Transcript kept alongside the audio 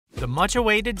The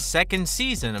much-awaited second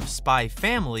season of Spy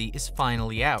Family is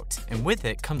finally out, and with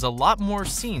it comes a lot more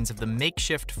scenes of the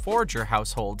makeshift forger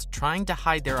household trying to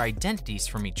hide their identities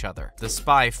from each other. The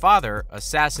spy father,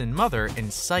 assassin mother,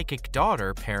 and psychic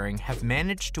daughter pairing have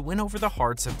managed to win over the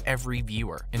hearts of every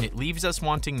viewer, and it leaves us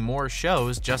wanting more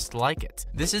shows just like it.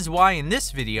 This is why in this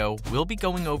video, we'll be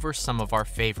going over some of our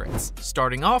favorites,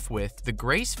 starting off with the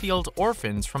Gracefield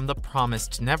Orphans from the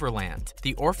Promised Neverland.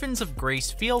 The orphans of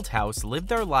Gracefield House live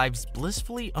their lives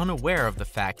blissfully unaware of the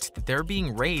fact that they're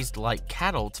being raised like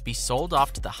cattle to be sold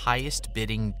off to the highest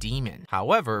bidding demon.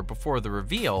 However, before the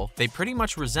reveal, they pretty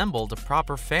much resembled a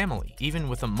proper family, even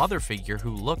with a mother figure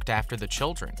who looked after the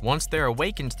children. Once they're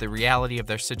awakened to the reality of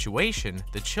their situation,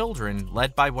 the children,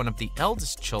 led by one of the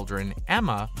eldest children,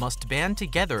 Emma, must band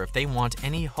together if they want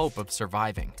any hope of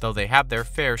surviving. Though they have their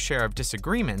fair share of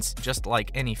disagreements, just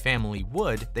like any family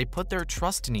would, they put their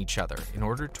trust in each other in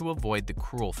order to avoid the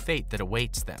cruel fate that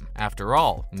awaits them. After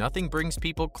all, nothing brings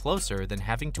people closer than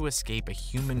having to escape a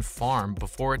human farm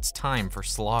before it's time for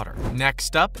slaughter.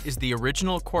 Next up is the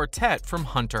original quartet from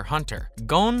Hunter x Hunter.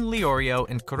 Gon, Leorio,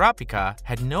 and Kurapika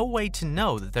had no way to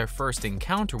know that their first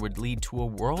encounter would lead to a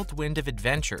whirlwind of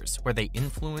adventures where they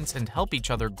influence and help each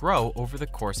other grow over the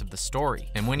course of the story.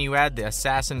 And when you add the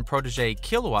assassin protege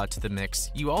Killua to the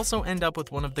mix, you also end up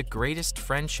with one of the greatest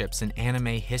friendships in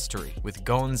anime history, with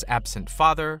Gon's absent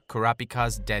father,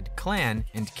 Kurapika's dead clan,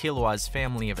 and Killua's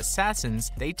family of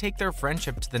assassins. They take their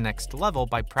friendship to the next level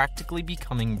by practically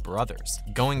becoming brothers,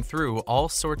 going through all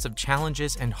sorts of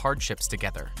challenges and hardships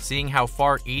together. Seeing how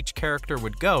far each character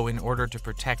would go in order to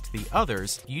protect the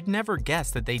others, you'd never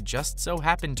guess that they just so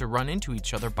happened to run into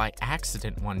each other by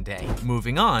accident one day.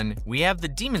 Moving on, we have the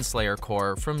Demon Slayer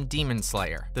Corps from Demon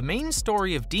Slayer. The main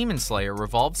story of Demon Slayer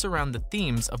revolves around the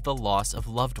themes of the loss of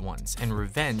loved ones and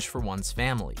revenge for one's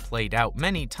family, played out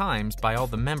many times by all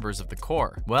the members of the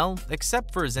Corps. Well,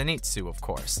 except for Zenitsu, of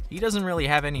course. He doesn't really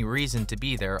have any reason to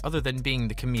be there other than being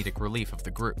the comedic relief of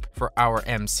the group. For our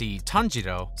MC,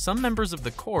 Tanjiro, some members of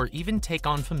the Corps even take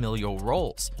on familial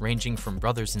roles, ranging from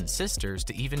brothers and sisters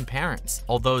to even parents.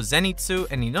 Although Zenitsu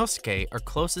and Inosuke are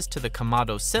closest to the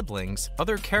Kamado siblings,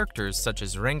 other characters such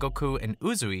as Rengoku and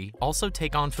Uzui also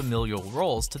take on familial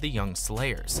roles to the young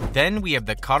Slayers. Then we have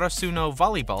the Karasuno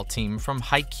volleyball team from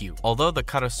Haikyuu. Although the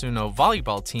Karasuno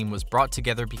volleyball team was brought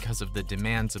together because of the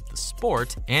demands of the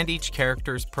sport and each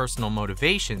character's personal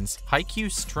motivations,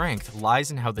 Haikyuu's strength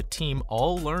lies in how the team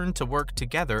all learn to work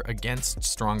together against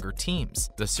stronger teams.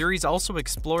 The series also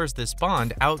explores this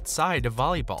bond outside of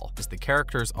volleyball, as the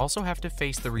characters also have to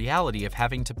face the reality of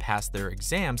having to pass their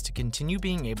exams to continue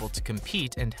being able to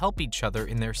compete and help each other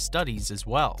in their studies as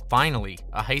well. Finally,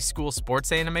 a high school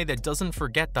sports anime that doesn't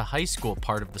forget the high school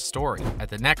part of the story. At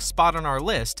the next spot on our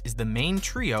list is the main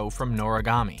trio from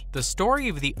Noragami. The story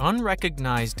of the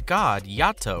unrecognized god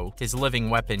Yato, his living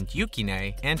weapon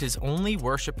Yukine, and his only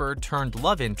worshiper turned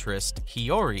love interest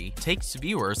Hiyori takes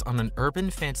viewers on an urban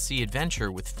fantasy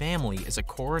adventure with family as a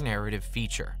core narrative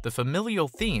feature. The familial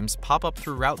themes pop up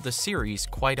throughout the series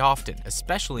quite often,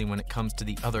 especially when it comes to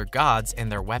the other gods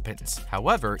and their weapons.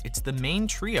 However, it's the main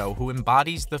trio who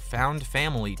embodies the found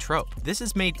family trope. This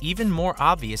is made even more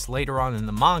obvious later on in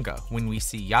the manga when we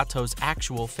see Yato's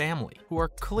actual family, who are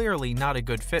clearly not a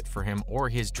good fit for him or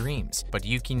his dreams, but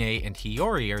Yukine and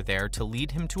Hiyori are there to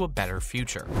lead him to a better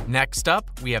future. Next up,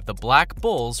 we have the Black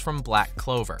Bulls from Black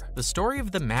Clover. The story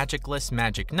of the magicless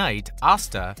Magic Knight,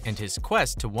 Asta, and his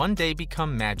quest to one day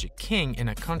become Magic King in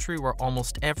a country where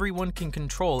almost everyone can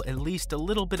control at least a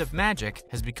little bit of magic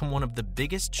has become one of the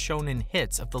biggest shonen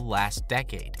hits of the last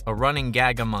decade. A running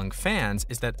gag among fans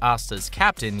is that Asta's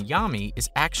captain, Yami, is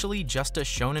actually just a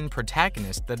shonen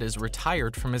protagonist that is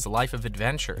retired from his life of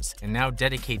adventures and now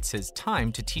dedicates his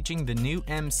time to teaching the new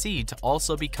MC to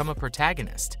also become a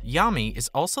protagonist. Yami is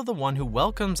also the one who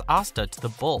welcomes Asta to the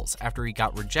Bulls after he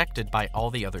got rejected by all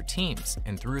the other teams,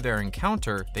 and through their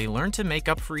encounter, they learn to make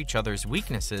up for each other's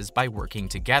weaknesses by working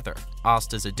together.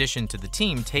 Asta's addition to the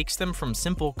team takes them from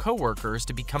simple co-workers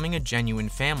to becoming a genuine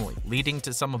family, leading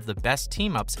to some of the best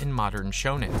team-ups in modern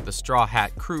shonen. The Straw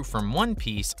Hat crew from One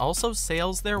Piece also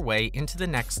sails their way into the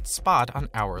next spot on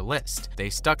our list. They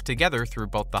stuck together through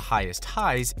both the highest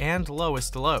highs and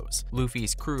lowest lows.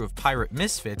 Luffy's crew of pirate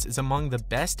misfits is among the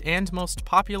best and most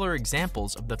popular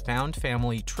examples of the found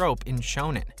family trope in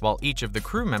shonen. While each of the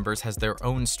crew members has their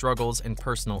own struggles and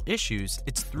personal issues,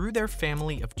 it's through their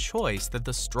family of choice that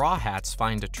the Straw Hats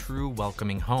find a true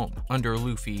welcoming home. Under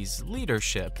Luffy's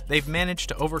leadership, they've managed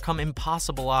to overcome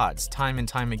impossible odds time and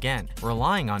time again,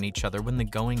 relying on each other when the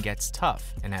going gets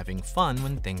tough, and having fun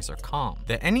when things are calm.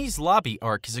 The Enies Lobby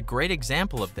arc is a great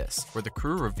example of this, where the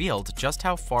crew revealed just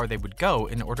how far they would go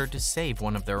in order to save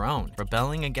one of their own,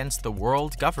 rebelling against the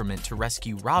world government to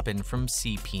rescue Robin from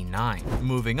CP9.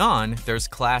 Moving on, there's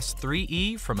Class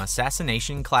 3E from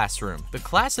Assassination Classroom. The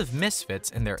class of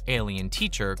misfits and their alien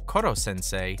teacher,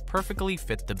 Koro-sensei, perfectly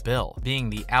fit the bill. Being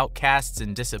the outcasts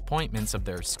and disappointments of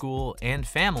their school and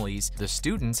families, the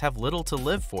students have little to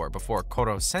live for before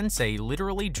Koro-sensei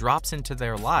literally drops into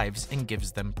their lives and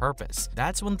gives them purpose.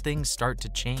 That's when things start to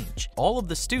change. All of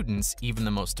the students, even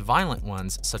the most violent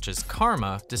ones, such as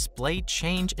Karma, display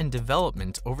change and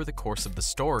development over the course of the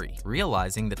story,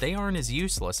 realizing that they aren't as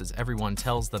useless as everyone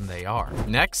tells them they are.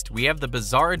 Next, we have the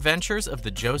bizarre adventures of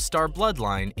the Joestar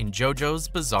bloodline in JoJo's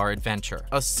Bizarre Adventure.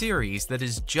 A series that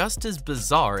is just as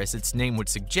bizarre as its name would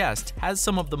suggest, has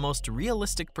some of the most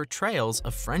realistic portrayals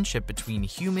of friendship between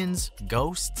humans,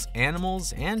 ghosts,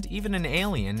 animals, and even an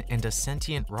alien and a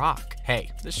sentient rock.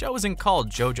 Hey, the show isn't called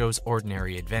JoJo's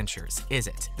Ordinary Adventures, is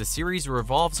it? The series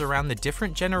revolves around the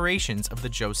different generations of the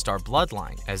Joestar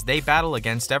bloodline, as they battle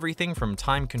against everything from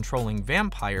time-controlling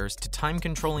vampires to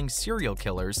time-controlling serial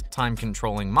killers,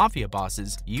 time-controlling mafia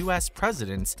bosses, US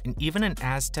presidents, and even an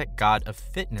Aztec god of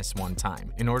fitness one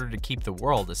time, in order to keep the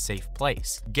world a safe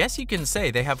place. Guess you can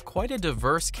say they have quite a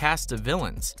diverse cast of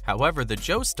villains. However, the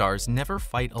Joestars never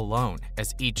fight alone,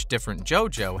 as each different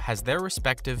JoJo has their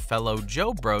respective fellow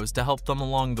Jo Bros to help them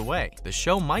along the way. The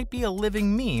show might be a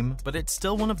living meme, but it's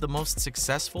still one of the most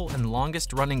successful and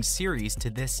longest running series to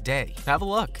this day. Have a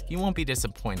look, you won't be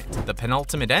disappointed. The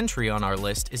penultimate entry on our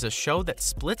list is a show that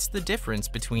splits the difference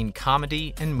between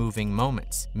comedy and moving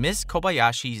moments. Miss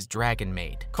Kobayashi's Dragon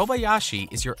Maid.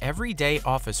 Kobayashi is your everyday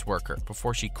office worker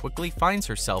before she quickly finds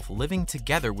herself living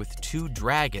together with two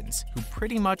dragons who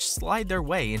pretty much slide their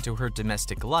way into her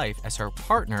domestic life as her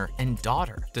partner and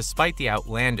daughter. Despite the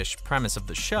outlandish premise of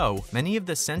the show, many of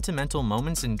the sentimental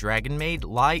moments in Dragon Maid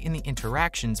lie in the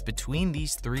interactions between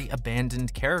these three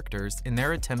abandoned characters in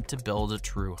their attempt to build a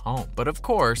true home. But of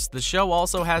course, the show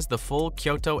also has the full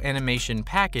Kyoto Animation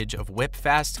package of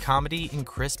whip-fast comedy and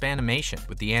crisp animation,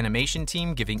 with the animation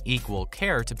team giving equal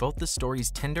care to both the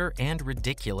story's tender and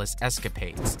ridiculous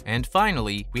escapades. And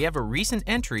finally, we have a recent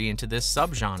entry into this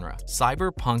subgenre,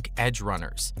 Cyberpunk Edge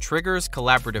Runners. Trigger's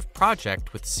collaborative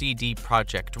project with CD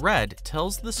Projekt Red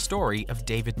tells the story of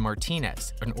David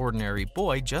Martinez, an ordinary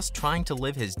boy just trying to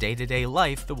live his day-to-day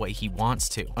life the way he wants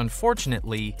to.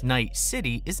 Unfortunately, Night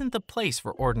City isn't the place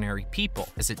for ordinary people,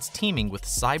 as it's teeming with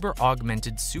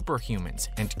cyber-augmented superhumans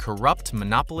and corrupt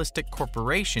monopolistic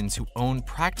corporations who own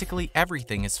practically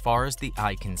everything as far as the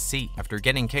eye can see. After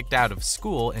getting kicked out of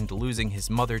school and losing his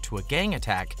mother to a gang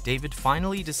attack, David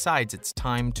finally decides it's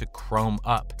time to chrome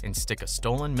up and stick a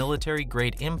stolen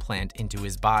military-grade implant into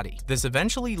his body. This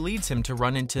eventually leads him to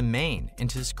run into Maine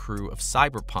and his crew of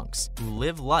cyberpunks, who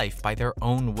live life by their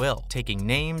own will, taking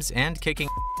names and kicking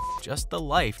just the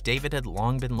life David had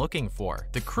long been looking for.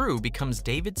 The crew becomes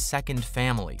David's second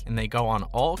family, and they go on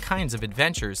all kinds of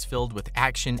adventures filled with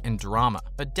action and drama,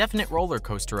 a definite roller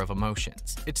coaster of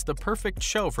emotions. It's the perfect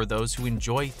show for those who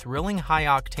enjoy thrilling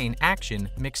high-octane action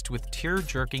mixed with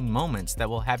tear-jerking moments that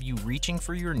will have you reaching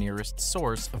for your nearest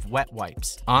source of wet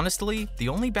wipes. Honestly, the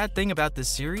only bad thing about this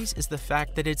series is the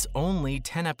fact that it's only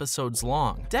 10 episodes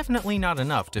long. Definitely not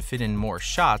enough to fit in more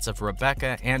shots of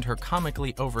Rebecca and her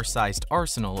comically oversized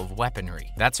arsenal of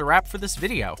weaponry. That's a wrap for this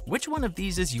video. Which one of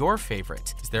these is your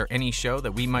favorite? Is there any show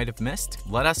that we might have missed?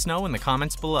 Let us know in the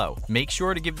comments below. Make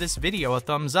sure to give this video a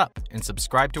thumbs up and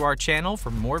subscribe to our channel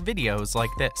for more videos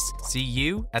like this. See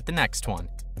you at the next one.